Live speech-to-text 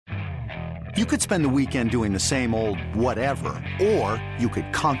You could spend the weekend doing the same old whatever, or you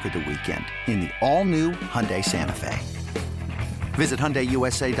could conquer the weekend in the all-new Hyundai Santa Fe. Visit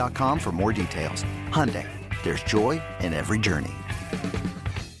HyundaiUSA.com for more details. Hyundai, there's joy in every journey.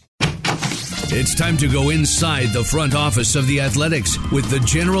 It's time to go inside the front office of the Athletics with the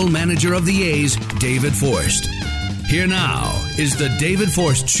General Manager of the A's, David Forst. Here now is the David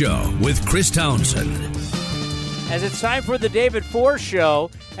Forst Show with Chris Townsend. As it's time for the David Forst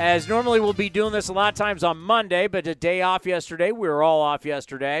Show, as normally we'll be doing this a lot of times on Monday, but a day off yesterday. We were all off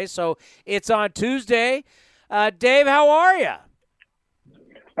yesterday, so it's on Tuesday. Dave, how are you?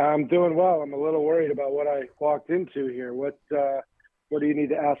 I'm doing well. I'm a little worried about what I walked into here. What do you need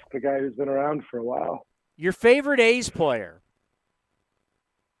to ask the guy who's been around for a while? Your favorite A's player?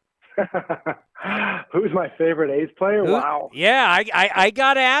 Who's my favorite A's player? Wow. Yeah, I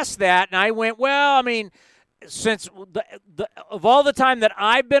got asked that, and I went, well, I mean, since of all the time that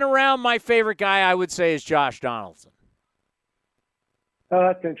I've been around, my favorite guy I would say is Josh Donaldson. Oh,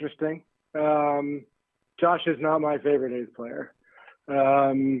 that's interesting. Josh is not my favorite A's player.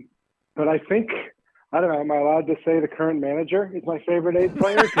 But I think, I don't know, am I allowed to say the current manager is my favorite A's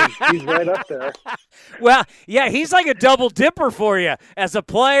player? Because he's right up there. Well, yeah, he's like a double dipper for you as a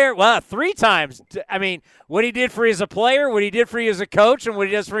player. Well, 3 times. I mean, what he did for you as a player, what he did for you as a coach, and what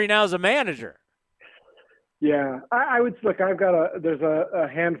he does for you now as a manager. Yeah, I would look. There's a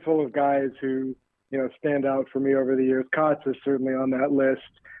handful of guys who stand out for me over the years. Kotz is certainly on that list.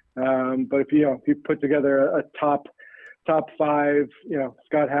 But if you put together a top 5,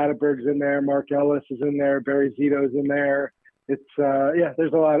 Scott Hatteberg's in there, Mark Ellis is in there, Barry Zito's in there. It's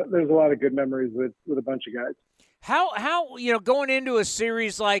there's a lot of good memories with a bunch of guys. How going into a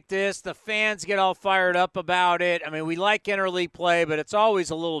series like this, the fans get all fired up about it. I mean, we like interleague play, but it's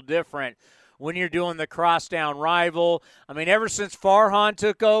always a little different when you're doing the crosstown rival. I mean, ever since Farhan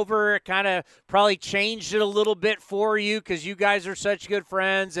took over, it kind of probably changed it a little bit for you because you guys are such good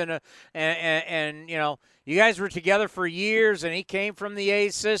friends, and you guys were together for years, and he came from the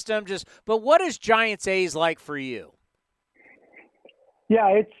A's system. But what is Giants A's like for you?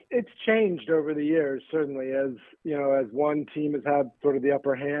 Yeah, it's changed over the years, certainly, as one team has had sort of the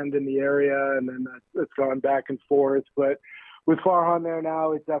upper hand in the area, and then it's gone back and forth. But with Farhan there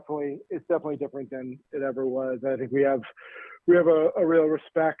now, it's definitely different than it ever was. I think we have a real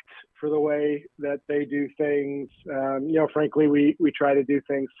respect for the way that they do things. Frankly, we try to do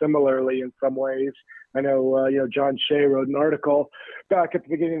things similarly in some ways. I know, John Shea wrote an article back at the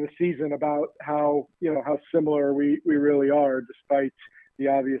beginning of the season about how similar we really are, despite the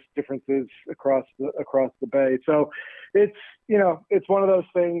obvious differences across the bay. So it's one of those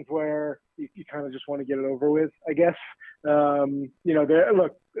things where you kind of just want to get it over with, I guess.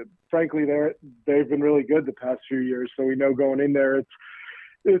 Frankly, they've been really good the past few years. So we know going in there,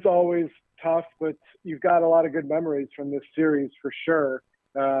 it's always tough, but you've got a lot of good memories from this series for sure.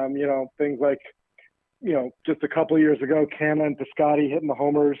 Things like, just a couple of years ago, Canna and Piscotty hitting the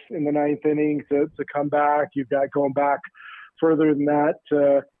homers in the 9th inning to come back. You've got going back further than that,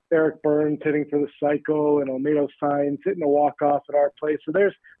 Eric Burns hitting for the cycle and Olmedo Signs hitting a walk-off at our place. So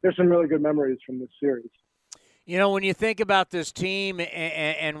there's some really good memories from this series. When you think about this team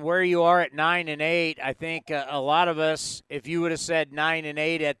and where you are at 9-8, I think a lot of us, if you would have said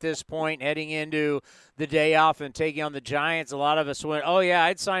 9-8 at this point, heading into the day off and taking on the Giants, a lot of us went, "Oh yeah,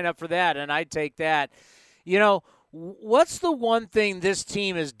 I'd sign up for that and I'd take that." What's the one thing this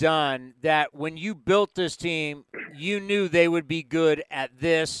team has done that when you built this team, you knew they would be good at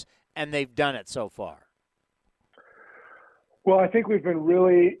this, and they've done it so far? Well, I think we've been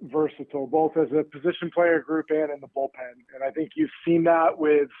really versatile, both as a position player group and in the bullpen. And I think you've seen that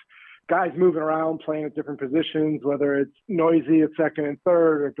with guys moving around, playing at different positions, whether it's Noisy at second and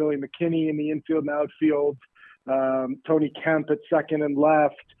third or Billy McKinney in the infield and outfield, Tony Kemp at second and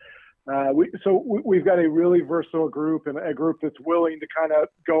left. We've got a really versatile group and a group that's willing to kind of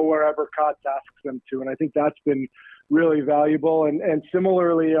go wherever Kotz asks them to. And I think that's been really valuable. And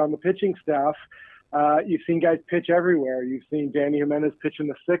similarly on the pitching staff, you've seen guys pitch everywhere. You've seen Danny Jimenez pitch in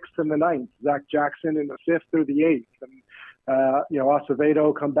the 6th and the 9th, Zach Jackson in the 5th or the 8th, and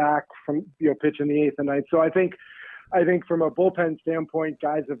Acevedo come back from pitch in the 8th and 9th. So I think from a bullpen standpoint,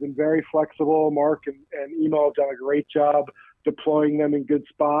 guys have been very flexible. Mark and Emo have done a great job deploying them in good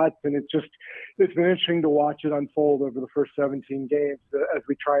spots, and it's been interesting to watch it unfold over the first 17 games as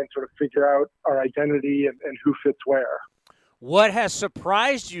we try and sort of figure out our identity and who fits where. What has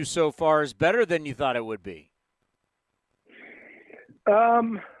surprised you so far is better than you thought it would be? I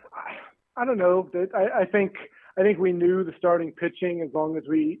don't know. I think we knew the starting pitching, as long as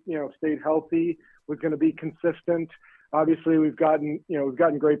we stayed healthy, was going to be consistent. obviously we've gotten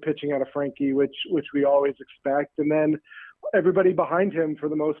great pitching out of Frankie, which we always expect. And then everybody behind him, for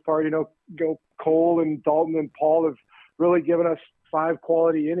the most part, Cole and Dalton and Paul have really given us 5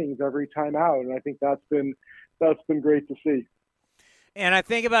 quality innings every time out. And I think that's been great to see. And I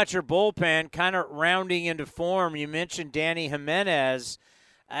think about your bullpen kind of rounding into form. You mentioned Danny Jimenez.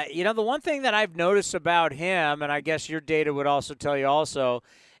 The one thing that I've noticed about him, and I guess your data would also tell you also,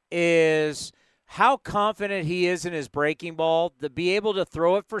 is how confident he is in his breaking ball, to be able to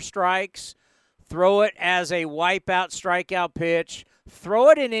throw it for strikes, throw it as a wipeout, strikeout pitch, throw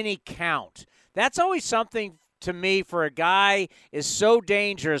it in any count. That's always something to me for a guy is so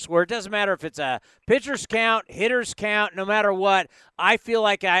dangerous, where it doesn't matter if it's a pitcher's count, hitter's count, no matter what. I feel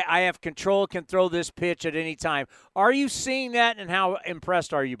like I have control, can throw this pitch at any time. Are you seeing that, and how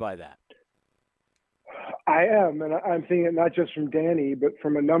impressed are you by that? I am, and I'm seeing it not just from Danny, but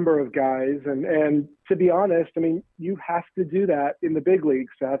from a number of guys. And to be honest, I mean, you have to do that in the big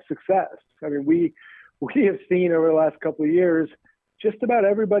leagues to have success. I mean, we have seen over the last couple of years, just about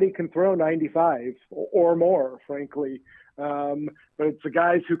everybody can throw 95 or more, frankly. But it's the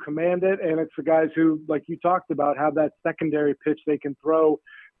guys who command it, and it's the guys who, like you talked about, have that secondary pitch they can throw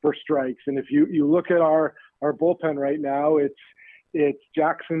for strikes. And if you look at our bullpen right now, it's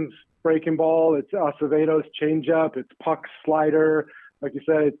Jackson's breaking ball, it's Acevedo's changeup, it's Puck's slider. Like you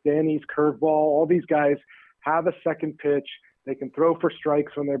said, it's Danny's curveball. All these guys have a second pitch. They can throw for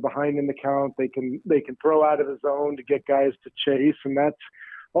strikes when they're behind in the count. They can throw out of the zone to get guys to chase, and that's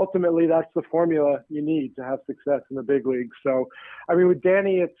the formula you need to have success in the big leagues. So, I mean, with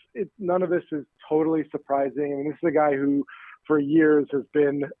Danny, it's none of this is totally surprising. I mean, this is a guy who, for years, has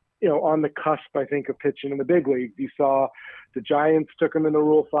been on the cusp, I think, of pitching in the big leagues. You saw the Giants took him in the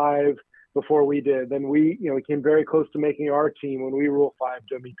Rule 5 before we did. Then we came very close to making our team when we Rule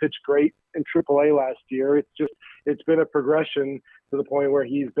 5'd him. He pitched great in AAA last year. It's been a progression to the point where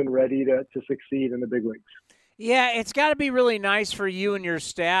he's been ready to succeed in the big leagues. Yeah, it's got to be really nice for you and your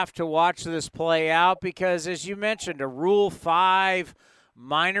staff to watch this play out because, as you mentioned, a Rule 5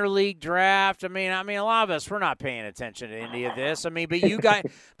 minor league draft. I mean, a lot of us, we're not paying attention to any of this. I mean, but you've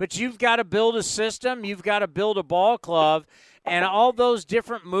got to build a system. You've got to build a ball club, and all those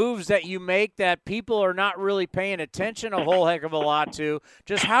different moves that you make that people are not really paying attention a whole heck of a lot to.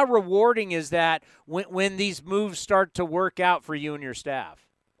 Just how rewarding is that when these moves start to work out for you and your staff?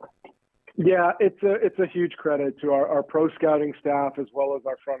 Yeah, it's a huge credit to our pro scouting staff as well as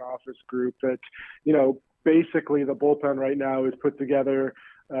our front office group that, basically the bullpen right now is put together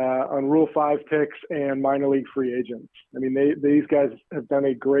on Rule 5 picks and minor league free agents. I mean, these guys have done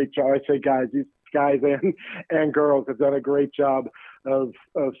a great job. I say guys, these guys and girls have done a great job of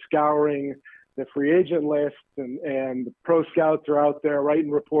scouring the free agent list, and the pro scouts are out there writing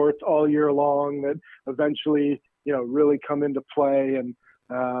reports all year long that eventually, really come into play. And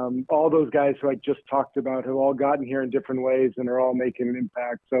all those guys who I just talked about have all gotten here in different ways and are all making an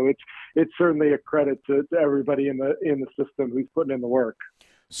impact. So it's certainly a credit to everybody in the system who's putting in the work.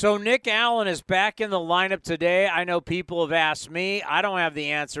 So Nick Allen is back in the lineup today. I know people have asked me. I don't have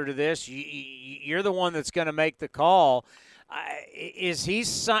the answer to this. You're the one that's going to make the call. Is he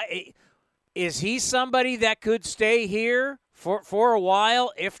somebody that could stay here for a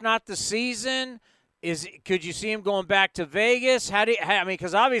while, if not the season? Could you see him going back to Vegas?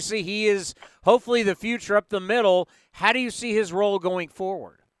 Because obviously he is hopefully the future up the middle. How do you see his role going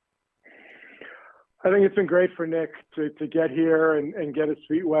forward? I think it's been great for Nick to get here and get his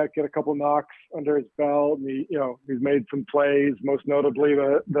feet wet, get a couple knocks under his belt. And he's made some plays, most notably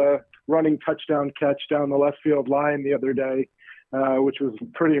the running touchdown catch down the left field line the other day, which was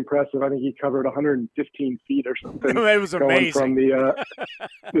pretty impressive. I think he covered 115 feet or something. It was amazing. From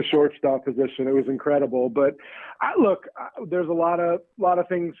the shortstop position. It was incredible. But there's a lot of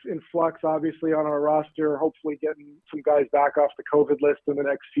things in flux, obviously, on our roster. Hopefully getting some guys back off the COVID list in the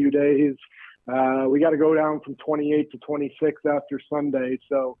next few days. We got to go down from 28 to 26 after Sunday.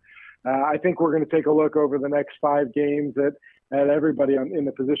 So I think we're going to take a look over the next 5 games at everybody in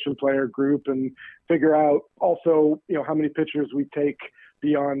the position player group and figure out also, how many pitchers we take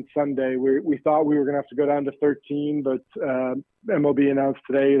beyond Sunday. We thought we were going to have to go down to 13, but MLB announced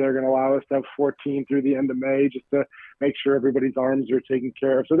today they're going to allow us to have 14 through the end of May just to make sure everybody's arms are taken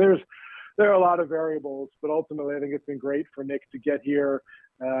care of. So there are a lot of variables, but ultimately I think it's been great for Nick to get here,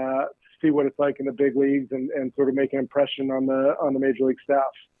 see what it's like in the big leagues and sort of make an impression on the major league staff.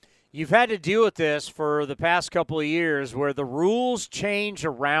 You've had to deal with this for the past couple of years where the rules change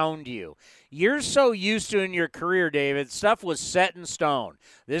around you. You're so used to in your career, David, stuff was set in stone.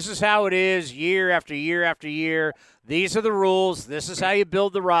 This is how it is year after year after year. These are the rules. This is how you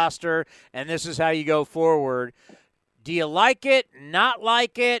build the roster, and this is how you go forward. Do you like it, not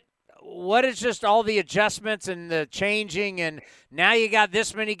like it? What is just all the adjustments and the changing, and now you got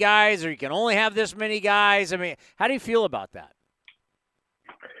this many guys, or you can only have this many guys? I mean, how do you feel about that?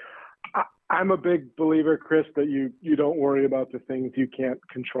 I'm a big believer, Chris, that you don't worry about the things you can't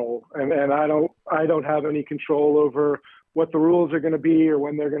control, and I don't have any control over what the rules are going to be or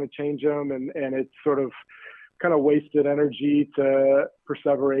when they're going to change them, and it's sort of kind of wasted energy to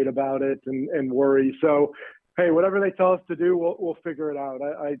perseverate about it and worry. So, hey, whatever they tell us to do, we'll figure it out.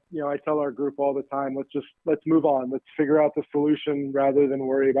 I tell our group all the time, let's move on. Let's figure out the solution rather than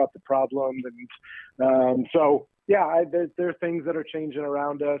worry about the problem. And there are things that are changing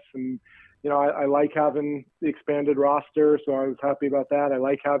around us, and I like having the expanded roster, so I was happy about that. I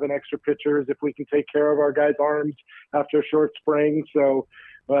like having extra pitchers if we can take care of our guys' arms after a short spring. So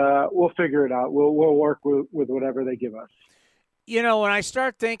we'll figure it out. We'll work with whatever they give us. When I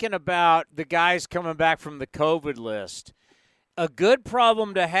start thinking about the guys coming back from the COVID list, a good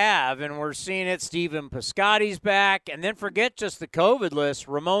problem to have, and we're seeing it, Stephen Piscotty's back, and then forget just the COVID list,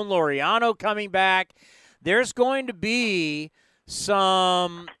 Ramon Laureano coming back. There's going to be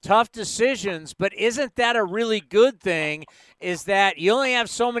some tough decisions, but isn't that a really good thing, is that you only have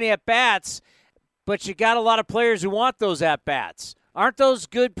so many at-bats, but you got a lot of players who want those at-bats. Aren't those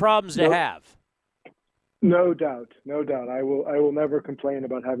good problems to have? No doubt. I will never complain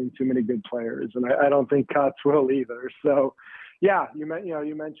about having too many good players, and I don't think Cots will either. So, yeah,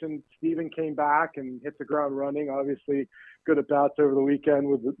 you mentioned Steven came back and hit the ground running. Obviously, good at bats over the weekend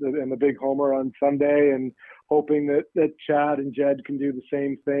and the big homer on Sunday, and hoping that Chad and Jed can do the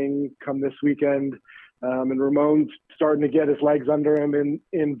same thing come this weekend. And Ramon's starting to get his legs under him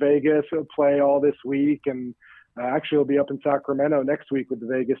in Vegas. He'll play all this week, and actually he'll be up in Sacramento next week with the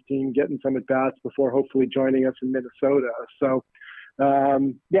Vegas team, getting some at bats before hopefully joining us in Minnesota. So,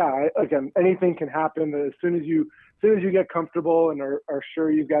 again, anything can happen. As soon as you get comfortable and are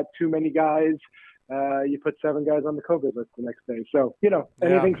sure you've got too many guys, you put 7 guys on the COVID list the next day. So,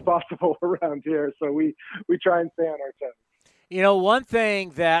 anything's possible around here. So we try and stay on our toes. One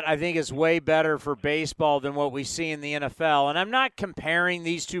thing that I think is way better for baseball than what we see in the NFL, and I'm not comparing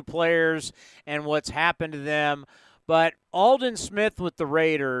these two players and what's happened to them, but Aldon Smith with the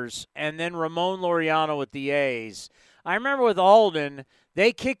Raiders and then Ramon Laureano with the A's. I remember with Aldon,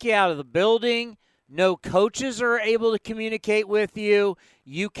 they kick you out of the building. No coaches are able to communicate with you.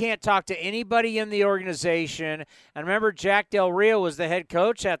 You can't talk to anybody in the organization. And remember, Jack Del Rio was the head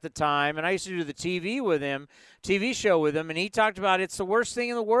coach at the time, and I used to do the TV show with him, and he talked about it's the worst thing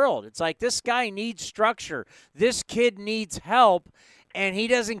in the world. It's like, this guy needs structure. This kid needs help, and he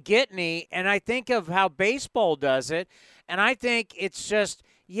doesn't get any. And I think of how baseball does it, and I think it's just,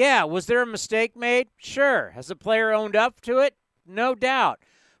 was there a mistake made? Sure. Has the player owned up to it? No doubt.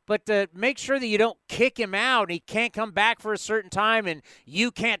 But to make sure that you don't kick him out, and he can't come back for a certain time, and you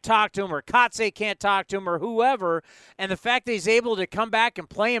can't talk to him, or Kotze can't talk to him, or whoever, and the fact that he's able to come back and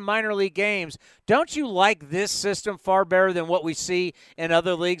play in minor league games, don't you like this system far better than what we see in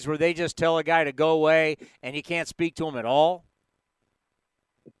other leagues where they just tell a guy to go away and you can't speak to him at all?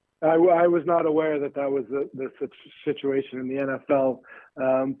 I was not aware that was the situation in the NFL.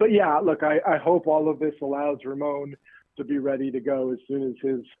 But, yeah, look, I hope all of this allows Ramon to be ready to go as soon as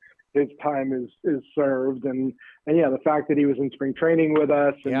his time is served. And the fact that he was in spring training with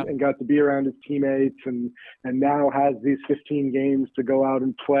us and got to be around his teammates and now has these 15 games to go out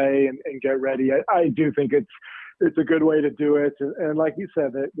and play and get ready. I do think it's a good way to do it. And like you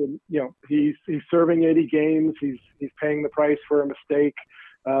said, that he's serving 80 games. He's paying the price for a mistake.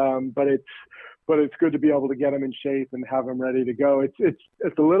 But it's good to be able to get him in shape and have him ready to go.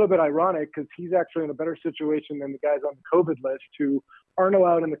 It's a little bit ironic because he's actually in a better situation than the guys on the COVID list who aren't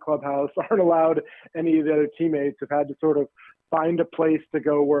allowed in the clubhouse, aren't allowed any of the other teammates, have had to sort of find a place to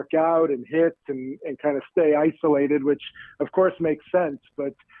go work out and hit and kind of stay isolated, which of course makes sense.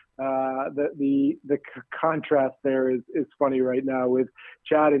 But the contrast there is funny right now with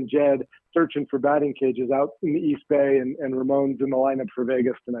Chad and Jed searching for batting cages out in the East Bay and Ramon's in the lineup for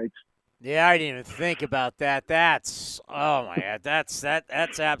Vegas tonight. Yeah, I didn't even think about that. That's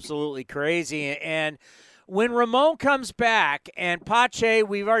absolutely crazy. And when Ramon comes back and Pache,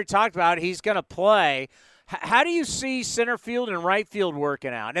 we've already talked about it, he's going to play. How do you see center field and right field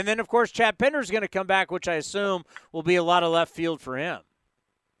working out? And then, of course, Chad Pender's going to come back, which I assume will be a lot of left field for him.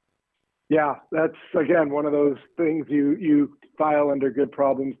 Yeah, that's, again, one of those things you file under good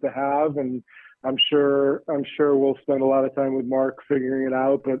problems to have, and I'm sure we'll spend a lot of time with Mark figuring it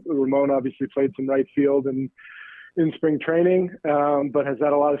out. But Ramon obviously played some right field and in spring training, but has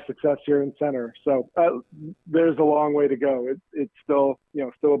had a lot of success here in center. So there's a long way to go. It's still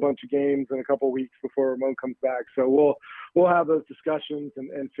a bunch of games and a couple of weeks before Ramon comes back. So we'll have those discussions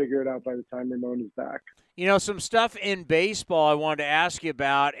and figure it out by the time Ramon is back. Some stuff in baseball I wanted to ask you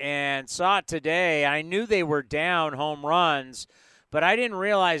about and saw it today. I knew they were down home runs, but I didn't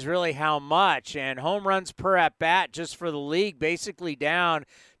realize really how much. And home runs per at-bat just for the league basically down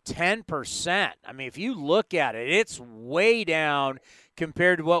 10%. I mean, if you look at it, it's way down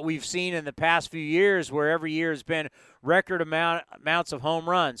compared to what we've seen in the past few years, where every year has been record amounts of home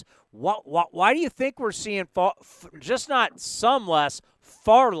runs. Why do you think we're seeing just not some less,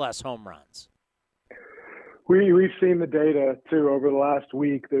 far less home runs? We've seen the data, too, over the last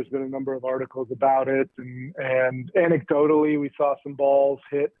week. There's been a number of articles about it, and anecdotally, we saw some balls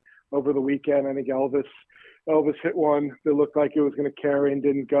hit over the weekend. I think Elvis hit one that looked like it was going to carry and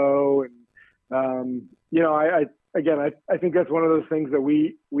didn't go. And, I think that's one of those things that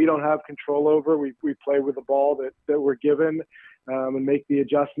we don't have control over. We play with the ball that we're given and make the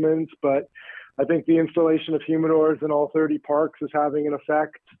adjustments. But I think the installation of humidors in all 30 parks is having an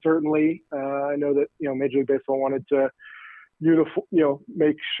effect, certainly. I know that, Major League Baseball wanted to,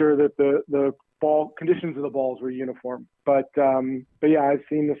 make sure that the ball conditions of the balls were uniform. But yeah, I've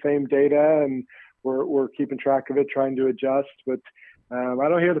seen the same data, and we're keeping track of it, trying to adjust. But I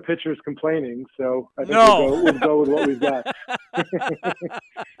don't hear the pitchers complaining, so I think we'll go with what we've got.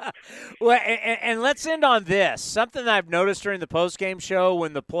 Well, and let's end on this. Something that I've noticed during the postgame show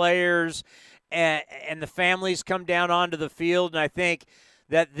when the players and the families come down onto the field, and I think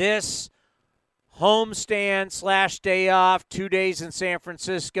that this homestand / day off, 2 days in San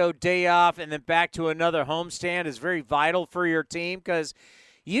Francisco, day off, and then back to another homestand is very vital for your team, because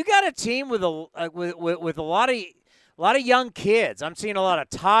you got a team with a lot of young kids. I'm seeing a lot of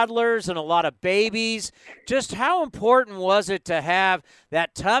toddlers and a lot of babies. Just how important was it to have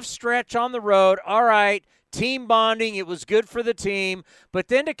that tough stretch on the road? All right, team bonding, it was good for the team, but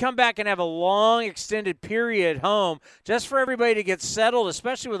then to come back and have a long extended period at home just for everybody to get settled,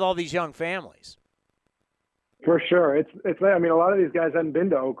 especially with all these young families. For sure. It's I mean, a lot of these guys hadn't been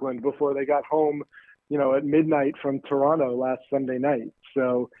to Oakland before they got home, at midnight from Toronto last Sunday night.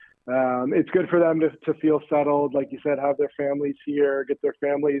 So it's good for them to feel settled, like you said, have their families here, get their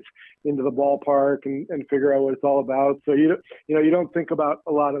families into the ballpark and figure out what it's all about. So you don't think about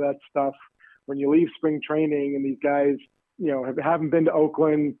a lot of that stuff when you leave spring training, and these guys, haven't been to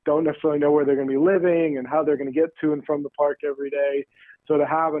Oakland, don't necessarily know where they're going to be living and how they're going to get to and from the park every day. So to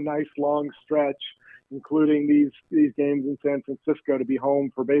have a nice long stretch, including these games in San Francisco, to be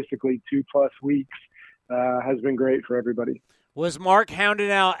home for basically 2+ weeks, has been great for everybody. Was Mark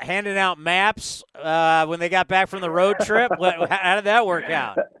handing out maps when they got back from the road trip? How did that work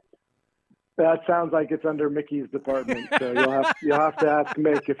out? That sounds like it's under Mickey's department, so you'll have to ask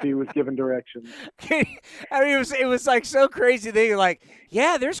Mick if he was given directions. I mean, it was like so crazy. They were like,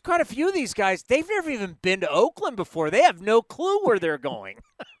 yeah, there's quite a few of these guys. They've never even been to Oakland before. They have no clue where they're going.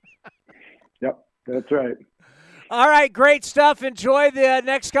 Yep, that's right. All right, great stuff. Enjoy the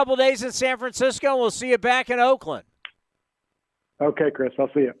next couple days in San Francisco. We'll see you back in Oakland. Okay, Chris, I'll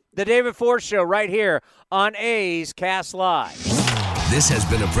see you. The David Forst Show right here on A's Cast Live. This has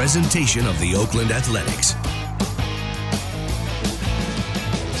been a presentation of the Oakland Athletics.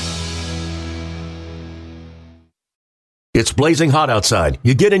 It's blazing hot outside.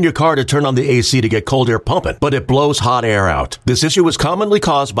 You get in your car to turn on the AC to get cold air pumping, but it blows hot air out. This issue is commonly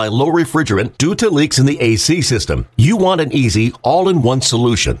caused by low refrigerant due to leaks in the AC system. You want an easy, all-in-one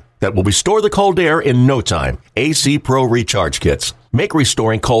solution that will restore the cold air in no time. AC Pro Recharge Kits make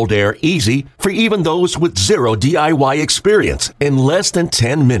restoring cold air easy for even those with zero DIY experience in less than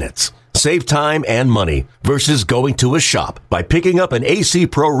 10 minutes. Save time and money versus going to a shop by picking up an AC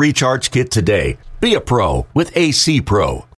Pro Recharge Kit today. Be a pro with AC Pro.